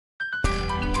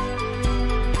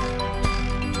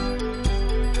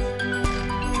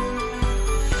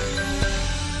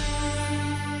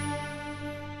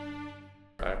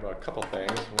couple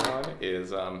things. One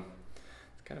is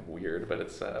it's kind of weird, but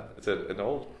it's an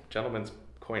old gentleman's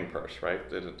coin purse, right?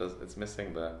 It's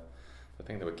missing the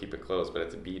thing that would keep it closed, but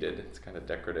it's beaded. It's kind of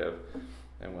decorative.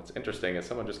 And what's interesting is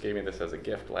someone just gave me this as a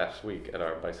gift last week at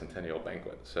our bicentennial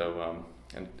banquet. So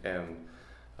it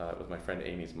was my friend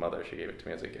Amy's mother. She gave it to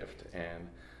me as a gift, and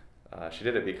she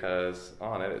did it because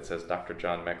on it says Dr.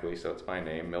 John Meckley, so it's my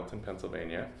name, Milton,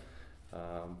 Pennsylvania,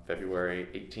 February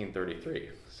 1833.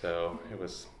 So it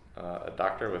was a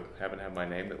doctor with happened to have my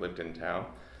name that lived in town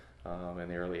in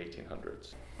the early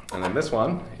 1800s. And then this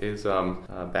one is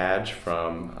a badge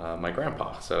from my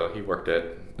grandpa. So he worked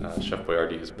at Chef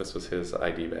Boyardee's. This was his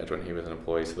ID badge when he was an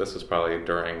employee. So this was probably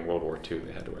during World War II.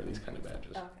 They had to wear these kind of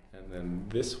badges. Okay. And then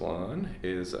this one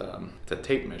is it's a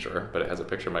tape measure, but it has a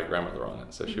picture of my grandmother on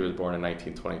it. So she was born in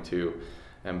 1922.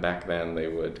 And back then they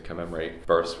would commemorate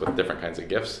births with different kinds of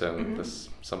gifts, and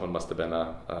someone must have been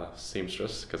a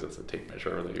seamstress, because it's a tape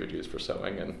measure that you would use for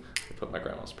sewing, and they put my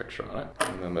grandma's picture on it.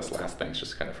 And then this last thing's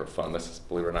just kind of for fun. This is,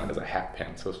 believe it or not, is a hat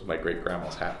pin. So this was my great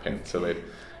grandma's hat pin. So they'd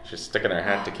just stick it in her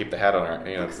hat to keep the hat on her.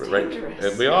 You know, right?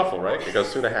 It'd be awful, right? It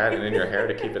goes through the hat and in your hair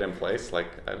to keep it in place. Like,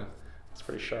 it's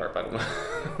pretty sharp. I don't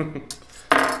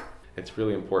know. It's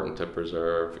really important to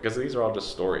preserve, because these are all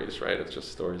just stories, right? It's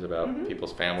just stories about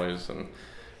people's families and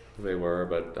who they were,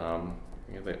 but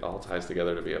you know, it all ties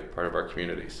together to be a part of our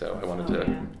community. So I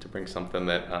wanted to bring something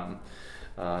that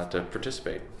to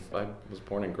participate. I was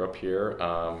born and grew up here.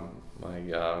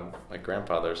 My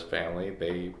grandfather's family,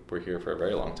 they were here for a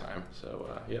very long time.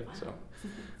 So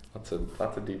so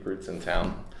lots of deep roots in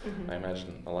town. I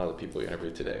imagine a lot of the people we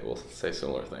interviewed today will say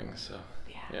similar things. So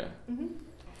yeah.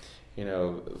 You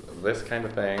know, this kind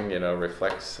of thing, you know,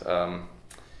 reflects,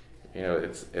 you know,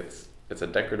 it's a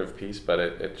decorative piece, but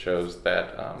it shows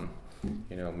that,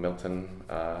 you know, Milton,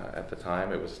 at the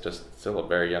time, it was just still a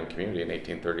very young community in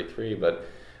 1833, but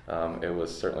it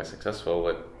was certainly successful.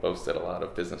 It boasted a lot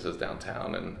of businesses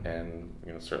downtown, and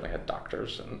you know, certainly had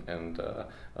doctors and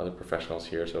other professionals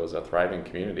here, so it was a thriving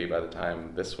community by the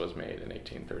time this was made in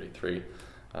 1833.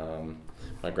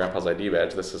 My grandpa's ID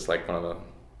badge, this is like one of the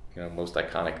most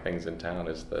iconic things in town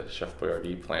is the Chef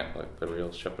Boyardee plant, like the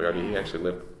real Chef Boyardee. He actually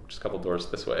lived just a couple doors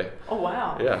this way. Oh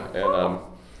wow!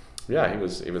 Yeah, and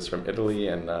he was from Italy,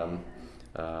 and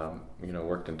you know,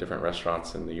 worked in different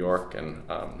restaurants in New York and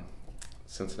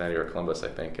Cincinnati or Columbus, I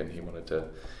think. And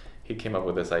he came up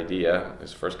with this idea.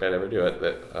 His first guy to ever do it.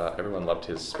 That everyone loved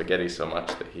his spaghetti so much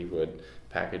that he would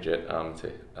package it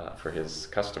for his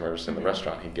customers in the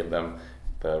restaurant. He'd give them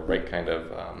the right kind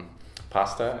of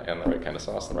pasta and the right kind of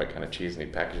sauce and the right kind of cheese, and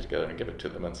he'd package it together and give it to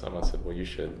them. And someone said, well, you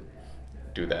should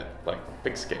do that like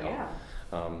big scale.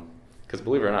 Because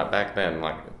believe it or not, back then,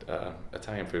 like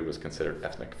Italian food was considered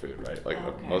ethnic food, right?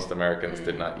 Like most Americans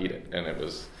did not eat it, and it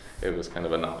was kind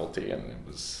of a novelty, and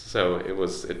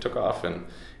it took off, and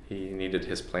he needed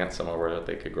his plant somewhere where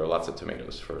they could grow lots of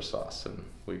tomatoes for a sauce, and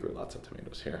we grew lots of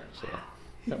tomatoes here. So,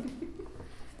 yeah.